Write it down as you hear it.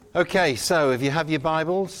Okay, so if you have your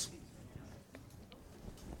Bibles,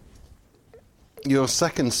 your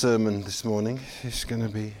second sermon this morning is going to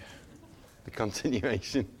be the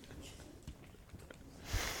continuation.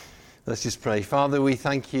 Let's just pray. Father, we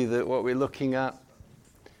thank you that what we're looking at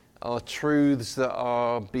are truths that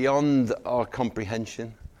are beyond our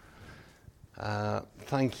comprehension.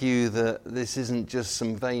 Thank you that this isn't just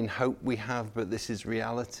some vain hope we have, but this is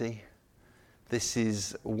reality. This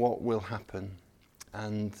is what will happen.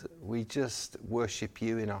 And we just worship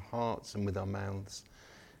you in our hearts and with our mouths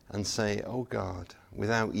and say, oh God,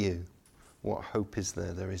 without you, what hope is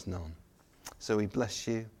there? There is none. So we bless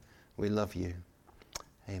you. We love you.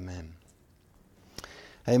 Amen.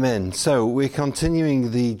 Amen. So we're continuing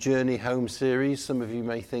the Journey Home series. Some of you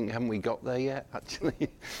may think, haven't we got there yet? Actually,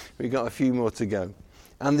 we've got a few more to go.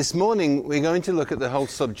 And this morning, we're going to look at the whole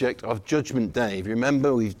subject of Judgment Day. If you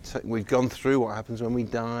remember, we've gone through what happens when we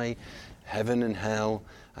die, heaven and hell,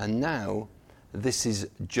 and now this is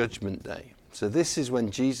Judgment Day. So this is when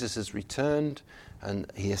Jesus has returned and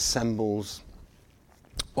he assembles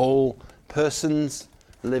all persons,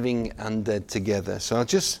 living and dead, together. So I'll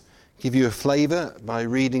just give you a flavour by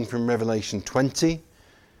reading from Revelation 20,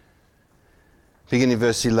 beginning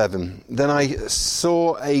verse 11. Then I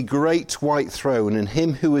saw a great white throne and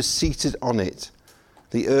him who was seated on it.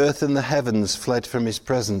 The earth and the heavens fled from his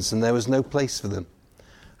presence, and there was no place for them.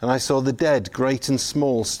 And I saw the dead, great and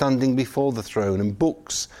small, standing before the throne, and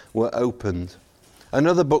books were opened.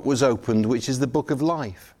 Another book was opened, which is the book of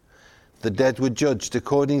life. The dead were judged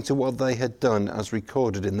according to what they had done, as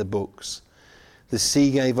recorded in the books. The sea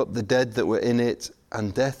gave up the dead that were in it,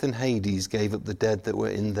 and death and Hades gave up the dead that were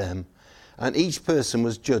in them. And each person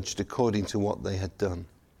was judged according to what they had done.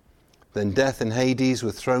 Then death and Hades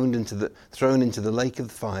were thrown into the lake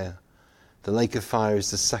of fire. The lake of fire is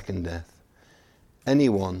the second death.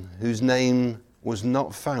 Anyone whose name was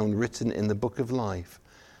not found written in the book of life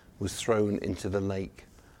was thrown into the lake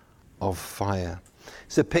of fire.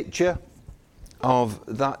 It's a picture of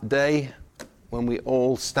that day when we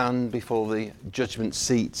all stand before the judgment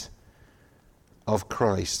seat of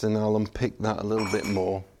Christ, and I'll unpick that a little bit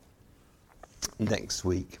more next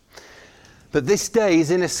week. But this day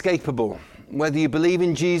is inescapable. Whether you believe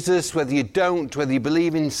in Jesus, whether you don't, whether you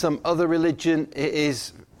believe in some other religion, it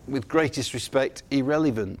is, with greatest respect,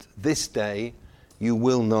 irrelevant. This day you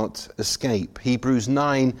will not escape. Hebrews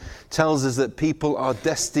 9 tells us that people are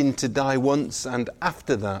destined to die once and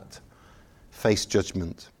after that face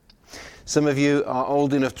judgment. Some of you are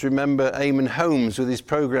old enough to remember Eamon Holmes with his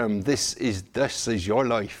programme, This is Your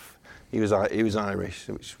Life. He was Irish,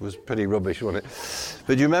 which was pretty rubbish, wasn't it?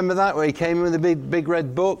 But do you remember that, where he came in with a big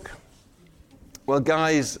red book? Well,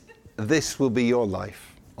 guys, this will be your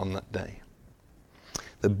life on that day.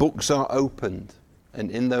 The books are opened,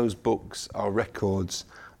 and in those books are records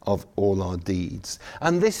of all our deeds.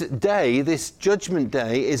 And this day, this judgment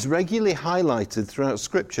day, is regularly highlighted throughout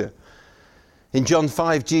Scripture. In John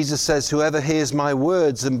 5, Jesus says, whoever hears my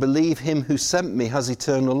words and believe him who sent me has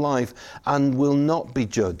eternal life and will not be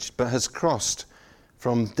judged, but has crossed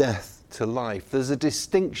from death to life. There's a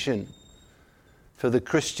distinction for the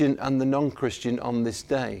Christian and the non-Christian on this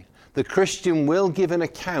day. The Christian will give an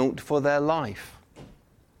account for their life.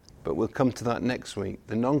 But we'll come to that next week.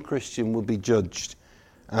 The non-Christian will be judged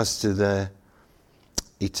as to their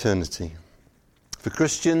eternity. For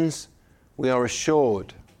Christians, we are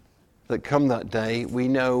assured that come that day, we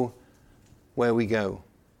know where we go.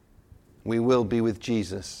 We will be with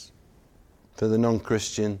Jesus. For the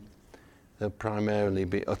non-Christian, they'll primarily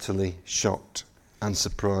be utterly shocked and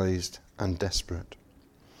surprised and desperate.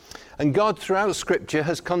 And God, throughout Scripture,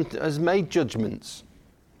 has made judgments.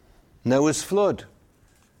 Noah's flood,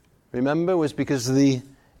 remember, was because of the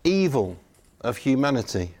evil of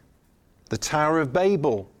humanity. The Tower of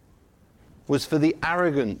Babel was for the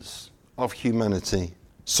arrogance of humanity.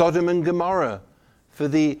 Sodom and Gomorrah for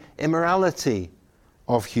the immorality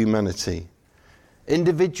of humanity.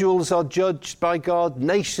 Individuals are judged by God,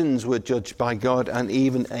 nations were judged by God, and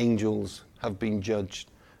even angels have been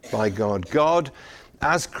judged by God. God,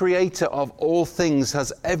 as creator of all things,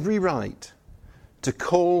 has every right to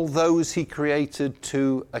call those he created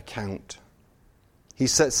to account. He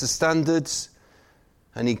sets the standards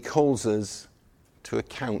and he calls us to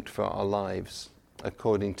account for our lives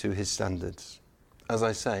according to his standards. As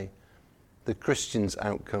I say, the Christian's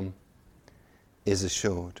outcome is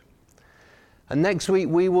assured. And next week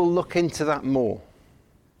we will look into that more.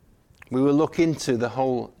 We will look into the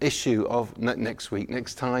whole issue of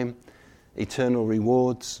next time, eternal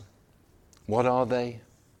rewards. What are they?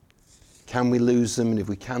 Can we lose them? And if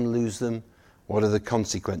we can lose them, what are the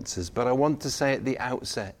consequences? But I want to say at the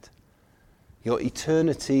outset, Your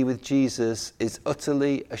eternity with Jesus is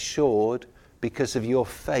utterly assured because of your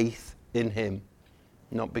faith in him,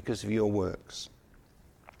 not because of your works.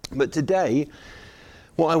 But today,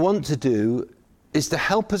 what I want to do is to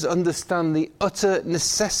help us understand the utter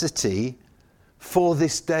necessity for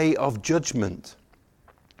this day of judgment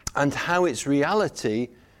and how its reality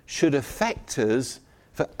should affect us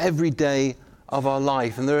for every day of our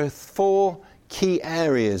life. And there are 4 key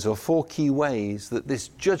areas or 4 key ways that this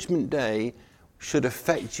judgment day should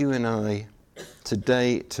affect you and I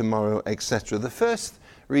today, tomorrow, etc. The first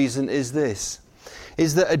reason is this,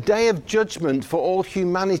 is that a day of judgment for all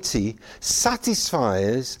humanity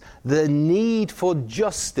satisfies the need for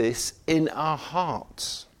justice in our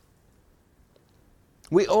hearts.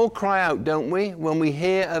 We all cry out, don't we, when we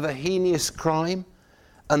hear of a heinous crime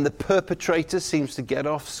and the perpetrator seems to get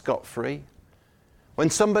off scot-free? When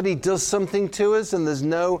somebody does something to us and there's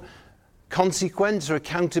no consequence or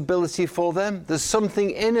accountability for them, there's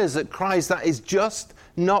something in us that cries that is just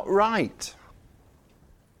not right.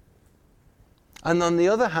 And on the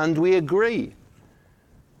other hand, we agree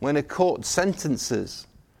when a court sentences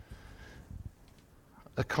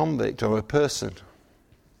a convict or a person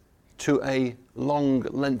to a long,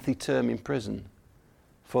 lengthy term in prison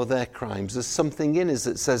for their crimes. There's something in us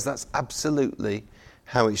that says that's absolutely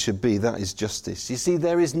how it should be. That is justice. You see,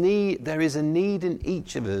 there is a need in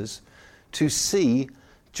each of us to see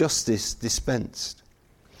justice dispensed.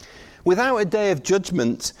 Without a day of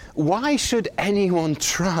judgment, why should anyone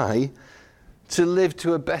try to live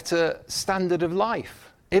to a better standard of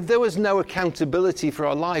life? If there was no accountability for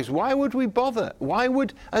our lives, why would we bother? Why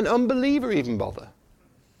would an unbeliever even bother?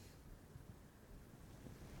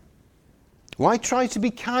 Why try to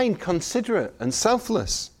be kind, considerate, and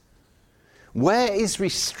selfless? Where is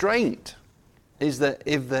restraint if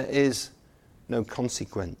there is no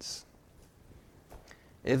consequence?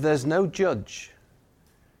 If there's no judge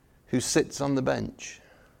who sits on the bench,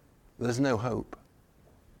 there's no hope.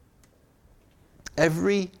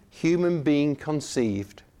 Every human being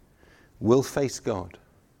conceived will face God,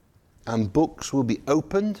 and books will be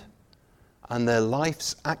opened, and their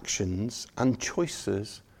life's actions and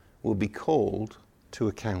choices will be called to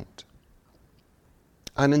account.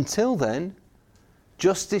 And until then,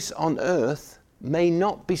 justice on earth may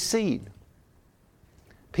not be seen.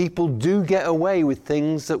 People do get away with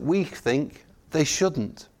things that we think they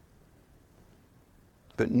shouldn't.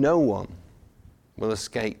 But no one will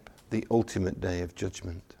escape the ultimate day of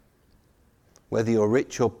judgment. Whether you're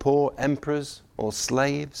rich or poor, emperors or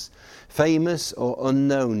slaves, famous or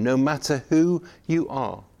unknown, no matter who you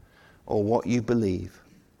are or what you believe,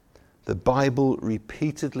 the Bible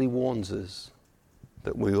repeatedly warns us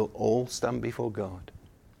that we will all stand before God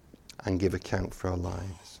and give account for our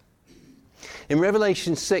lives. In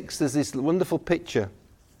Revelation 6, there's this wonderful picture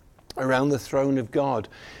around the throne of God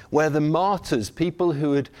where the martyrs, people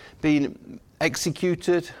who had been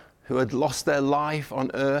executed, who had lost their life on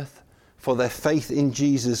earth for their faith in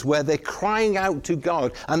Jesus, where they're crying out to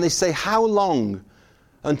God and they say, "How long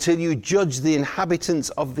until you judge the inhabitants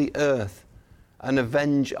of the earth and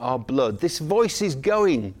avenge our blood?" This voice is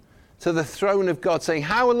going to the throne of God saying,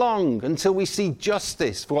 how long until we see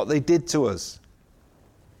justice for what they did to us?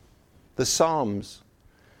 The Psalms,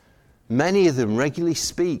 many of them regularly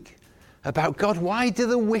speak about, God, why do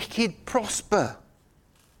the wicked prosper?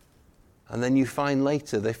 And then you find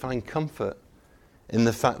later they find comfort in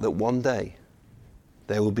the fact that one day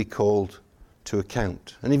they will be called to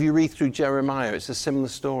account. And if you read through Jeremiah, it's a similar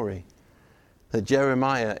story. That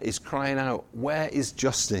Jeremiah is crying out, where is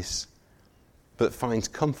justice? But finds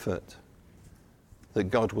comfort that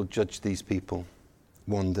God will judge these people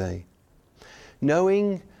one day.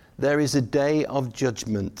 Knowing there is a day of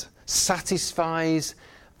judgment satisfies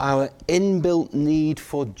our inbuilt need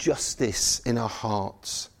for justice in our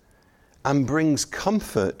hearts and brings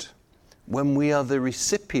comfort when we are the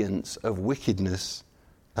recipients of wickedness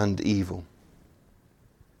and evil.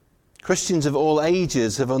 Christians of all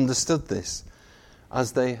ages have understood this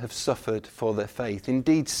as they have suffered for their faith.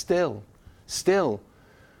 Indeed, still,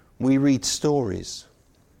 we read stories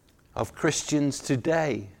of Christians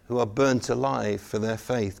today who are burnt alive for their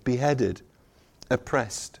faith, beheaded,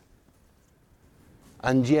 oppressed.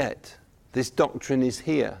 And yet, this doctrine is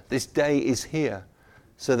here, this day is here,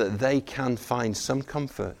 so that they can find some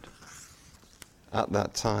comfort at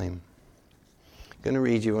that time. I'm going to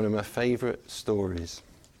read you one of my favourite stories.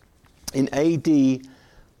 In AD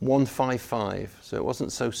 155, so it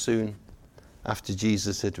wasn't so soon after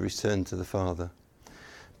Jesus had returned to the Father,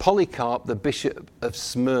 Polycarp, the bishop of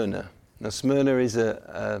Smyrna. Now, Smyrna is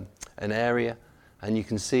an area, and you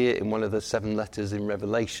can see it in one of the 7 letters in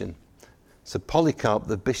Revelation. So Polycarp,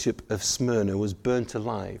 the bishop of Smyrna, was burnt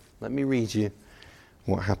alive. Let me read you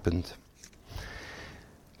what happened.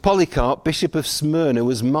 Polycarp, bishop of Smyrna,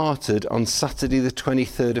 was martyred on Saturday the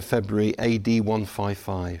 23rd of February, AD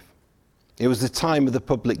 155. It was the time of the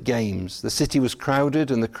public games. The city was crowded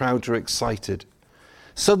and the crowds were excited.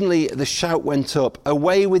 Suddenly the shout went up,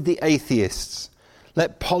 "Away with the atheists!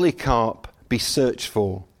 Let Polycarp be searched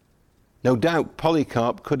for." No doubt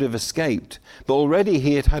Polycarp could have escaped, but already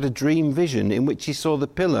he had had a dream vision in which he saw the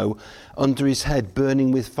pillow under his head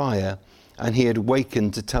burning with fire, and he had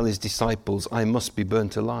wakened to tell his disciples, "I must be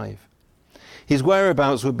burnt alive." His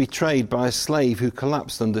whereabouts were betrayed by a slave who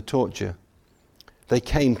collapsed under torture. They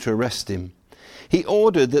came to arrest him. He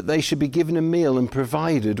ordered that they should be given a meal and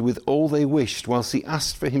provided with all they wished, whilst he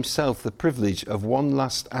asked for himself the privilege of one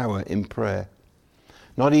last hour in prayer.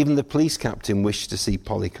 Not even the police captain wished to see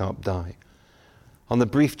Polycarp die. On the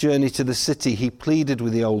brief journey to the city, he pleaded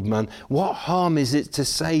with the old man, "What harm is it to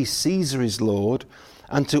say Caesar is Lord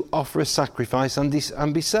and to offer a sacrifice and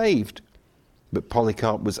be saved?" But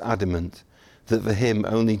Polycarp was adamant that for him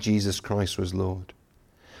only Jesus Christ was Lord.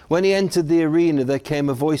 When he entered the arena, there came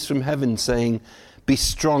a voice from heaven saying, "Be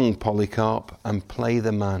strong, Polycarp, and play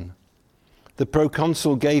the man." The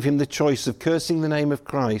proconsul gave him the choice of cursing the name of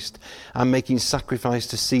Christ and making sacrifice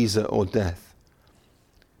to Caesar or death.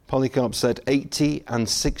 Polycarp said,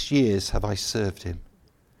 86 years have I served him.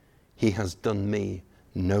 He has done me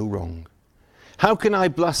no wrong. How can I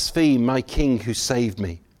blaspheme my king who saved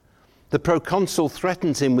me? The proconsul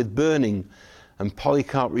threatened him with burning, and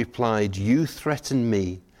Polycarp replied, "You threaten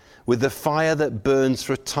me with the fire that burns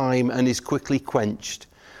for a time and is quickly quenched,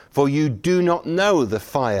 for you do not know the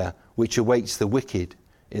fire which awaits the wicked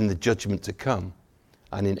in the judgment to come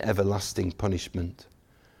and in everlasting punishment.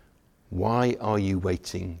 Why are you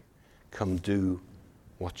waiting? Come do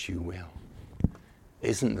what you will."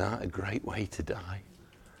 Isn't that a great way to die?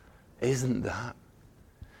 Isn't that?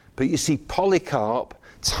 But you see, Polycarp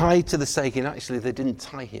tied to the stake, and actually they didn't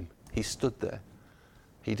tie him. He stood there.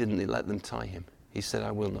 He didn't let them tie him. He said,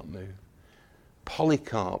 "I will not move."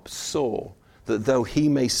 Polycarp saw that though he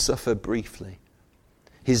may suffer briefly,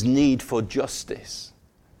 his need for justice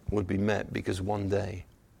would be met, because one day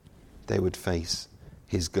they would face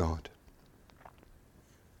his God.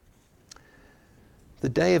 The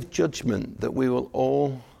day of judgment that we will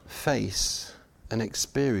all face and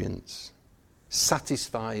experience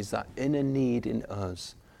satisfies that inner need in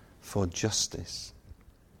us for justice.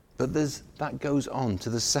 But that goes on to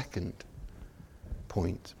the second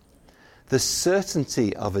point. The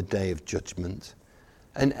certainty of a day of judgment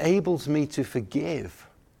enables me to forgive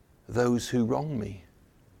those who wrong me.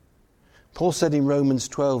 Paul said in Romans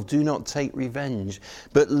 12, "Do not take revenge,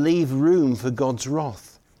 but leave room for God's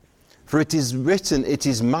wrath. For it is written, 'It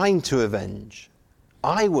is mine to avenge.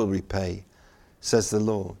 I will repay,' says the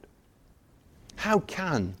Lord." How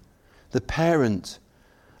can the parent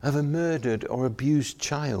of a murdered or abused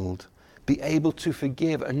child be able to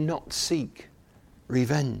forgive and not seek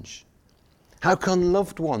revenge? How can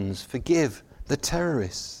loved ones forgive the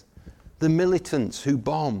terrorists, the militants who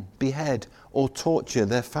bomb, behead, or torture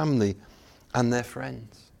their family and their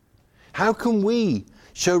friends? How can we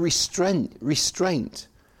show restraint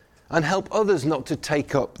and help others not to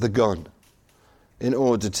take up the gun in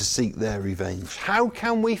order to seek their revenge? How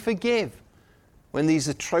can we forgive when these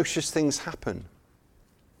atrocious things happen?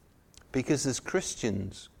 Because as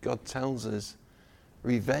Christians, God tells us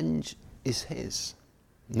revenge is his,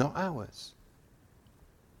 not ours.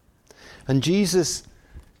 And Jesus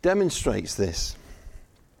demonstrates this.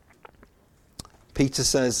 Peter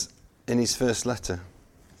says in his first letter,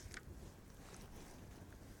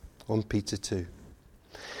 1 Peter 2,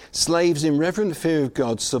 "Slaves, in reverent fear of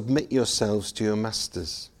God, submit yourselves to your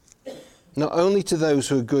masters, not only to those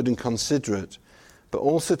who are good and considerate, but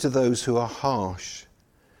also to those who are harsh.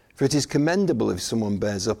 For it is commendable if someone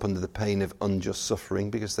bears up under the pain of unjust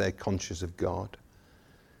suffering because they are conscious of God.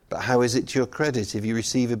 But how is it to your credit if you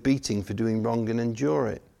receive a beating for doing wrong and endure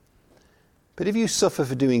it? But if you suffer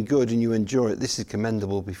for doing good and you endure it, this is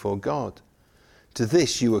commendable before God. To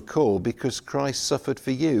this you were called, because Christ suffered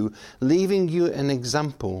for you, leaving you an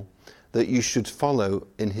example that you should follow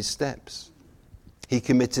in his steps. He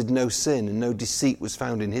committed no sin, and no deceit was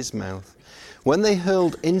found in his mouth. When they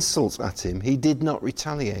hurled insults at him, he did not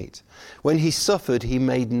retaliate. When he suffered, he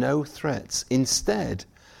made no threats. Instead,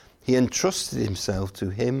 he entrusted himself to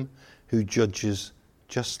him who judges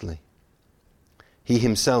justly. He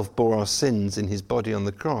himself bore our sins in his body on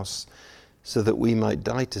the cross, so that we might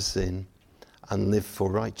die to sin and live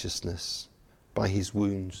for righteousness. By his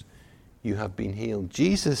wounds you have been healed."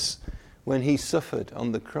 Jesus, when he suffered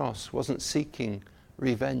on the cross, wasn't seeking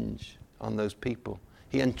revenge on those people.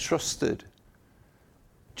 He entrusted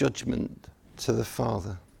judgment to the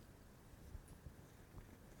Father.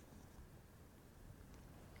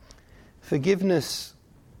 Forgiveness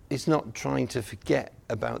is not trying to forget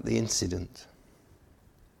about the incident,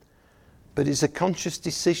 but it's a conscious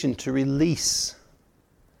decision to release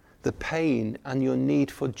the pain and your need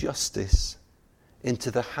for justice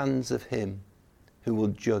into the hands of Him who will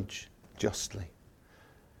judge justly.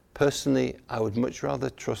 Personally, I would much rather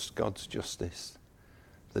trust God's justice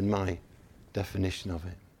than my definition of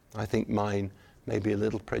it. I think mine may be a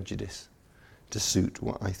little prejudice to suit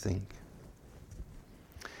what I think.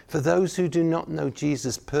 For those who do not know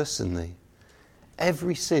Jesus personally,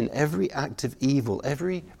 every sin, every act of evil,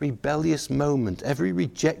 every rebellious moment, every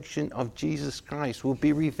rejection of Jesus Christ will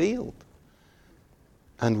be revealed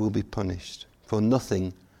and will be punished, for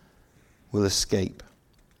nothing will escape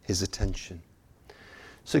His attention.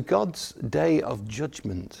 So God's day of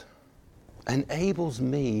judgment enables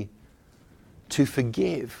me to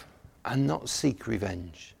forgive and not seek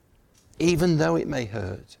revenge, even though it may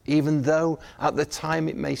hurt, even though at the time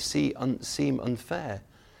it may seem unfair,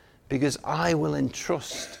 because I will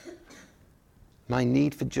entrust my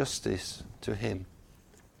need for justice to Him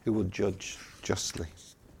who will judge justly.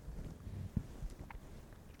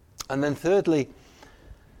 And then thirdly,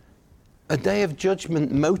 a day of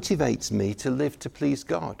judgment motivates me to live to please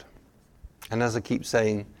God. And as I keep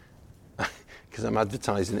saying, because I'm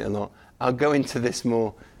advertising it a lot, I'll go into this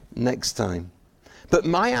more next time. But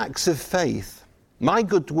my acts of faith, my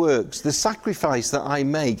good works, the sacrifice that I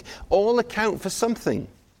make, all account for something.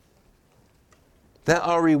 There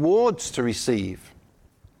are rewards to receive,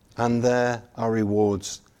 and there are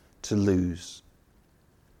rewards to lose.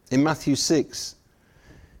 In Matthew 6,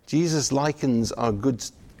 Jesus likens our good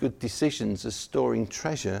decisions as storing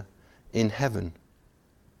treasure in heaven,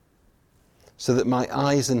 so that my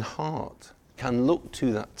eyes and heart can look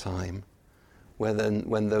to that time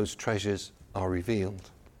when those treasures are revealed.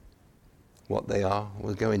 What they are,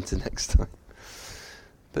 we'll go into next time.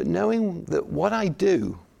 But knowing that what I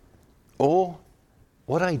do, or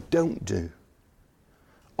what I don't do,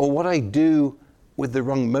 or what I do with the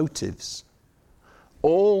wrong motives,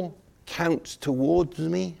 all count towards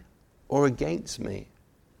me or against me,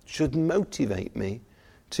 should motivate me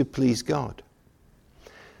to please God.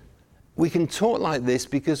 We can talk like this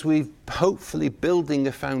because we're hopefully building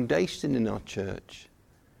a foundation in our church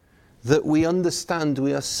that we understand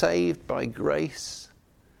we are saved by grace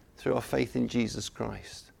through our faith in Jesus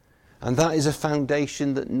Christ. And that is a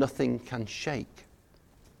foundation that nothing can shake.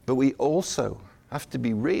 But we also have to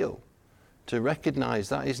be real to recognize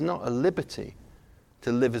that is not a liberty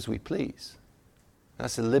to live as we please.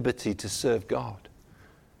 That's a liberty to serve God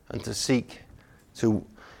and to seek to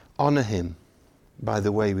honor Him by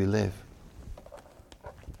the way we live.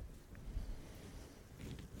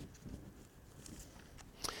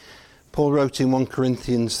 Paul wrote in 1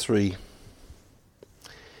 Corinthians 3,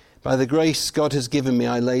 "By the grace God has given me,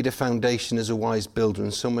 I laid a foundation as a wise builder,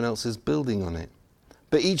 and someone else is building on it.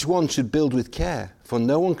 But each one should build with care, for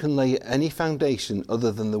no one can lay any foundation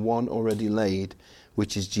other than the one already laid,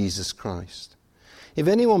 which is Jesus Christ. If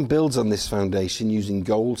anyone builds on this foundation using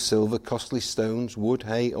gold, silver, costly stones, wood,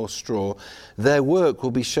 hay, or straw, their work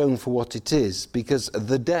will be shown for what it is, because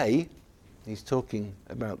the day," he's talking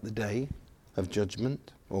about the day of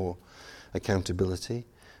judgment or accountability,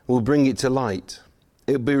 "will bring it to light.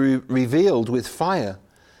 It will be revealed with fire,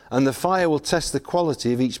 and the fire will test the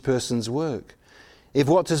quality of each person's work. If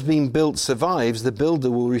what has been built survives, the builder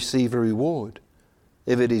will receive a reward.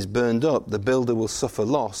 If it is burned up, the builder will suffer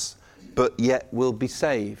loss, but yet will be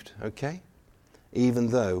saved," okay?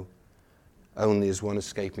 "Even though only as one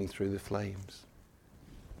escaping through the flames."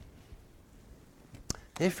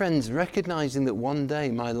 Dear friends, recognizing that one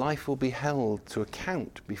day my life will be held to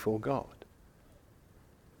account before God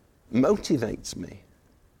motivates me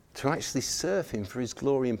to actually serve Him for His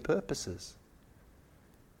glory and purposes.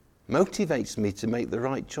 Motivates me to make the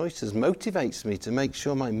right choices. Motivates me to make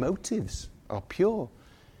sure my motives are pure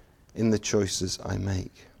in the choices I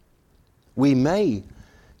make. We may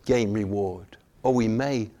gain reward, or we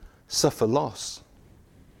may suffer loss,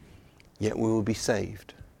 yet we will be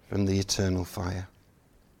saved from the eternal fire.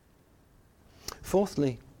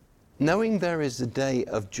 Fourthly, knowing there is a day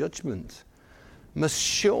of judgment must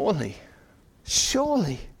surely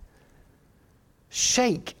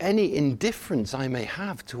shake any indifference I may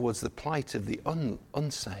have towards the plight of the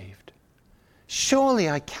unsaved. Surely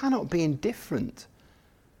I cannot be indifferent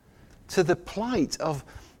to the plight of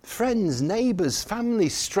friends, neighbours,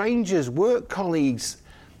 families, strangers, work colleagues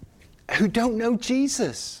who don't know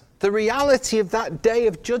Jesus. The reality of that day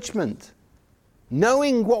of judgment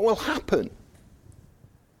knowing what will happen.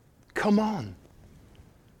 Come on.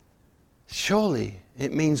 Surely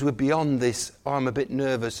it means we're beyond this, oh, I'm a bit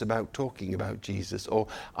nervous about talking about Jesus, or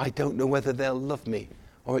I don't know whether they'll love me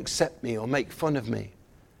or accept me or make fun of me.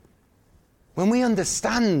 When we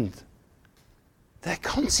understand their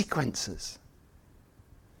consequences,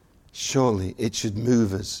 surely it should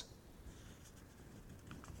move us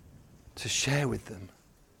to share with them,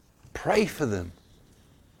 pray for them,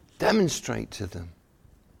 demonstrate to them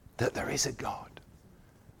that there is a God.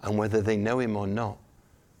 And whether they know him or not,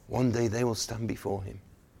 one day they will stand before him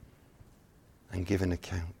and give an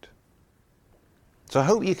account. So I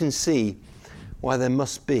hope you can see why there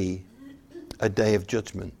must be a day of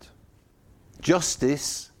judgment.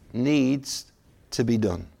 Justice needs to be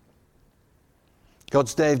done.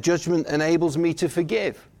 God's day of judgment enables me to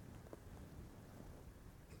forgive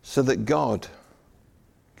so that God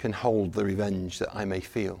can hold the revenge that I may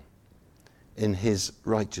feel in his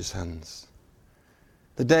righteous hands.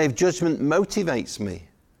 The day of judgment motivates me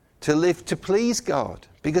to live to please God,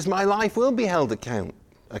 because my life will be held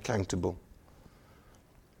accountable.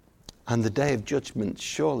 And the day of judgment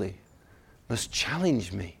surely must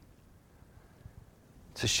challenge me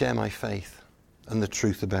to share my faith and the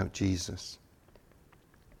truth about Jesus.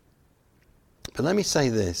 But let me say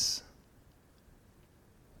this.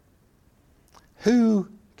 Who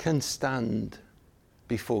can stand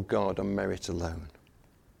before God on merit alone?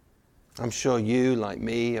 I'm sure you, like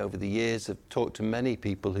me, over the years have talked to many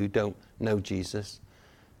people who don't know Jesus,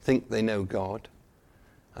 think they know God.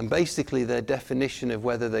 And basically their definition of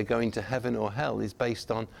whether they're going to heaven or hell is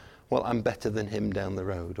based on, well, I'm better than him down the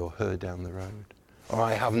road or her down the road. Or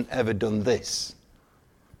I haven't ever done this,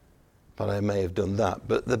 but I may have done that.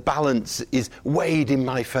 But the balance is weighed in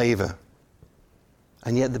my favour.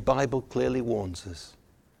 And yet the Bible clearly warns us.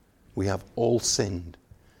 We have all sinned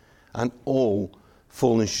and all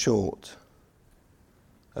fallen short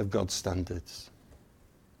of God's standards.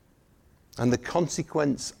 And the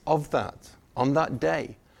consequence of that, on that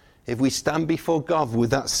day, if we stand before God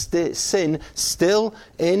with that sin still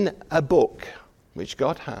in a book, which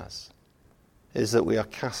God has, is that we are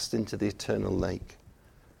cast into the eternal lake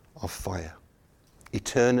of fire,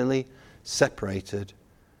 eternally separated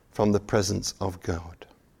from the presence of God.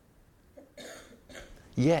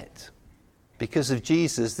 Yet, because of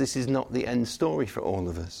Jesus, this is not the end story for all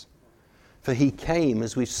of us. For he came,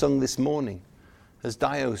 as we've sung this morning, as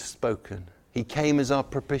Dio's spoken. He came as our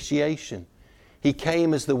propitiation. He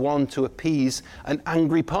came as the one to appease an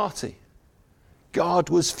angry party. God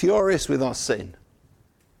was furious with our sin,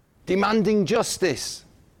 demanding justice.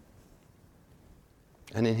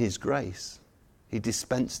 And in his grace, he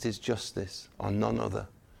dispensed his justice on none other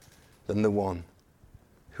than the one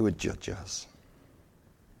who would judge us.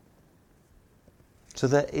 So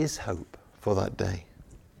there is hope for that day.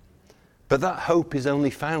 But that hope is only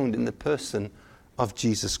found in the person of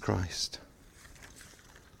Jesus Christ.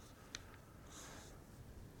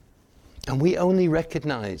 And we only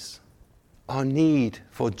recognize our need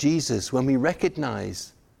for Jesus when we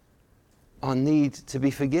recognize our need to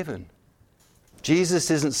be forgiven. Jesus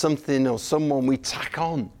isn't something or someone we tack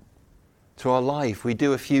on to our life. We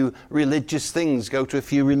do a few religious things, go to a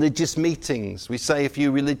few religious meetings, we say a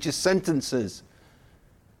few religious sentences.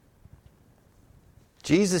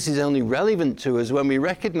 Jesus is only relevant to us when we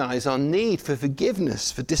recognize our need for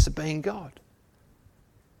forgiveness for disobeying God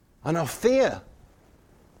and our fear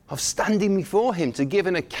of standing before him to give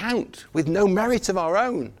an account with no merit of our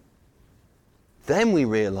own. Then we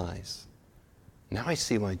realize, now I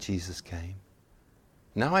see why Jesus came.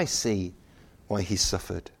 Now I see why he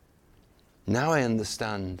suffered. Now I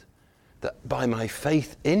understand that by my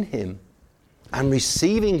faith in him and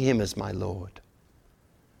receiving him as my Lord,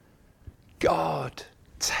 God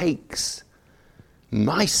takes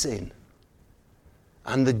my sin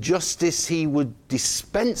and the justice he would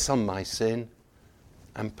dispense on my sin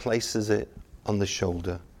and places it on the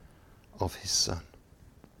shoulder of his Son.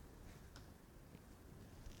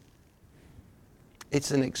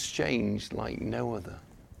 It's an exchange like no other.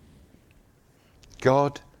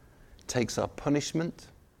 God takes our punishment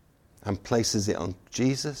and places it on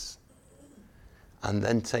Jesus, and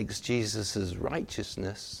then takes Jesus'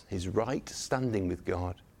 righteousness, his right standing with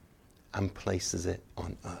God, and places it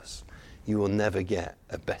on us. You will never get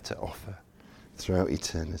a better offer throughout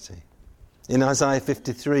eternity. In Isaiah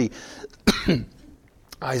 53,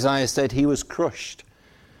 Isaiah said he was crushed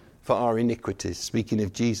for our iniquities, speaking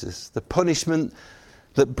of Jesus. The punishment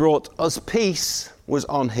that brought us peace was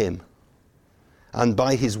on him, and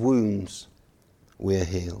by his wounds we're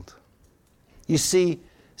healed. You see,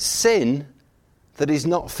 sin that is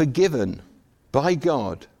not forgiven by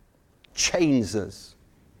God chains us.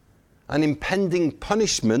 An impending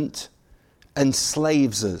punishment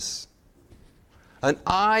enslaves us. And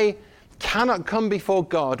I cannot come before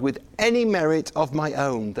God with any merit of my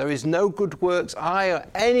own. There is no good works I or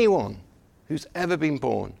anyone who's ever been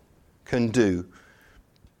born can do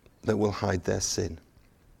that will hide their sin.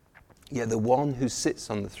 Yet the one who sits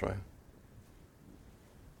on the throne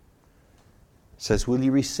says, will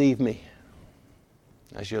you receive me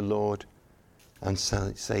as your Lord and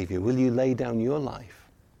Saviour? Will you lay down your life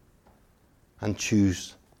and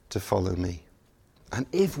choose to follow me? And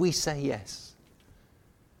if we say yes,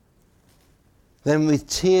 then with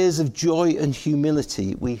tears of joy and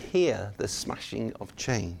humility, we hear the smashing of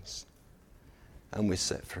chains and we're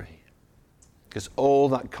set free. Because all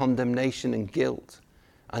that condemnation and guilt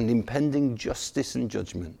and impending justice and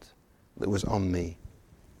judgment that was on me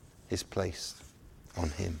is placed on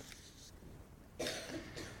him.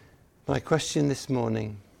 My question this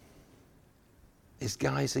morning is,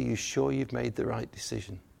 guys, are you sure you've made the right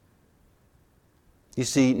decision? You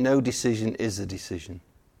see, no decision is a decision.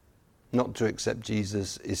 Not to accept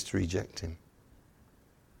Jesus is to reject him.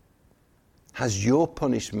 Has your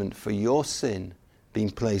punishment for your sin been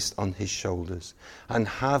placed on his shoulders? And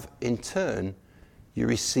have, in turn, you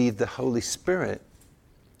received the Holy Spirit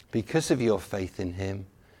because of your faith in him,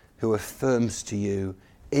 who affirms to you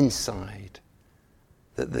inside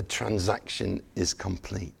that the transaction is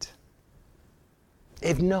complete?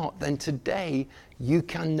 If not, then today you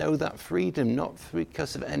can know that freedom, not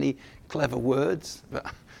because of any clever words.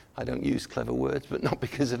 I don't use clever words, but not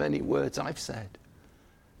because of any words I've said,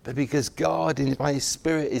 but because God, by his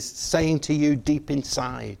Spirit, is saying to you deep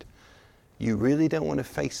inside, you really don't want to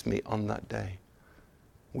face me on that day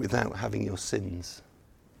without having your sins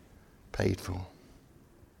paid for.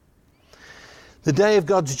 The day of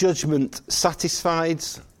God's judgment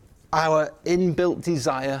satisfies our inbuilt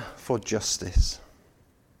desire for justice.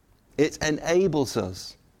 It enables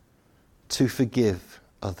us to forgive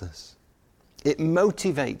others. It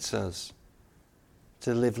motivates us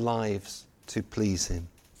to live lives to please him.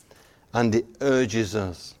 And it urges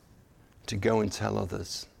us to go and tell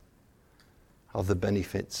others of the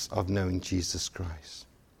benefits of knowing Jesus Christ.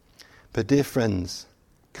 But dear friends,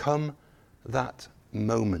 come that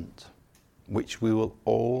moment which we will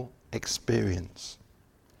all experience,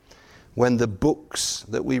 when the books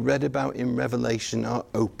that we read about in Revelation are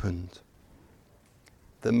opened,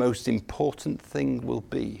 the most important thing will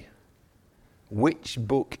be which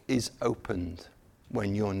book is opened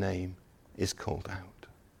when your name is called out.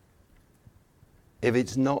 If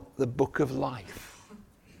it's not the book of life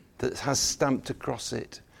that has stamped across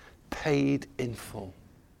it, paid in full,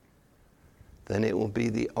 then it will be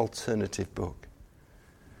the alternative book,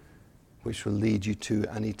 which will lead you to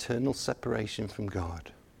an eternal separation from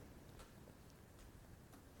God.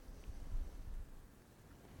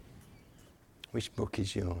 Which book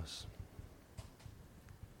is yours?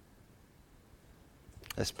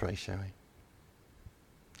 Let's pray, shall we?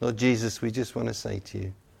 Lord Jesus, we just want to say to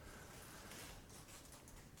you,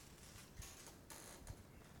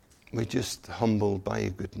 we're just humbled by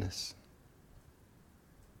your goodness.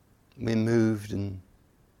 We're moved and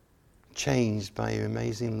changed by your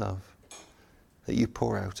amazing love that you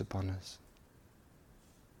pour out upon us.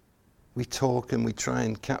 We talk and we try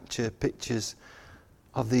and capture pictures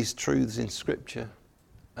of these truths in Scripture,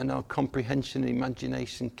 and our comprehension and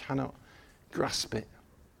imagination cannot grasp it.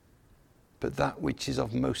 But that which is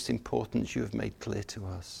of most importance you have made clear to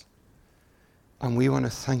us. And we want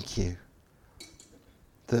to thank you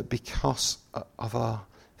that because of our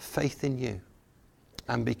faith in you,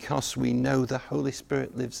 and because we know the Holy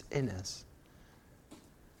Spirit lives in us,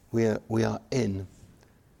 we are in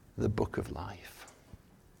the book of life.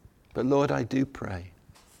 But Lord, I do pray.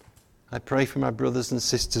 I pray for my brothers and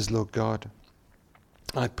sisters, Lord God.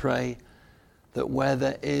 I pray that where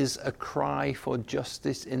there is a cry for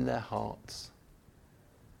justice in their hearts,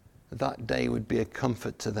 that day would be a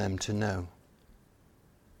comfort to them to know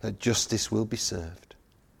that justice will be served.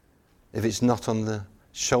 If it's not on the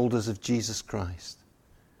shoulders of Jesus Christ,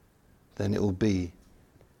 then it will be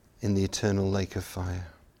in the eternal lake of fire.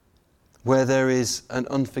 Where there is an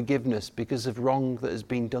unforgiveness because of wrong that has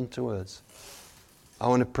been done to us, I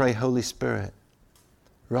want to pray, Holy Spirit,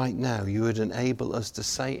 right now you would enable us to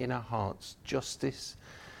say in our hearts, justice,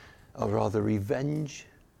 or rather revenge,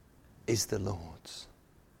 is the Lord's,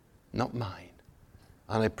 not mine.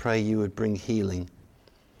 And I pray you would bring healing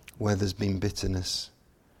where there's been bitterness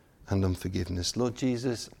and unforgiveness. Lord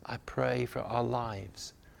Jesus, I pray for our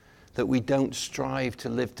lives, that we don't strive to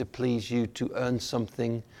live to please you, to earn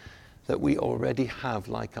something that we already have,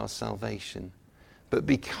 like our salvation, But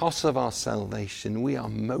because of our salvation, we are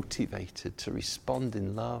motivated to respond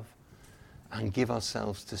in love and give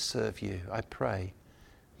ourselves to serve you. I pray,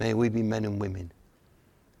 may we be men and women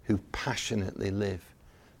who passionately live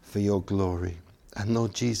for your glory. And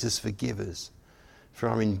Lord Jesus, forgive us for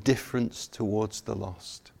our indifference towards the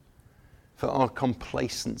lost, for our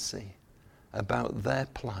complacency about their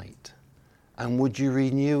plight. And would you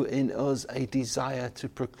renew in us a desire to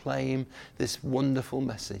proclaim this wonderful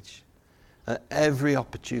message at every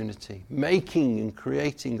opportunity, making and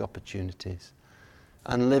creating opportunities,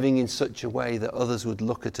 and living in such a way that others would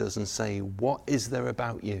look at us and say, what is there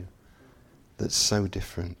about you that's so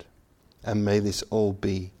different? And may this all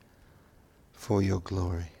be for your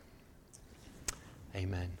glory.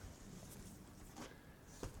 Amen.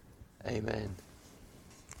 Amen.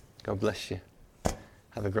 God bless you.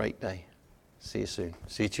 Have a great day. See you soon.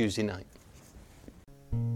 See you Tuesday night.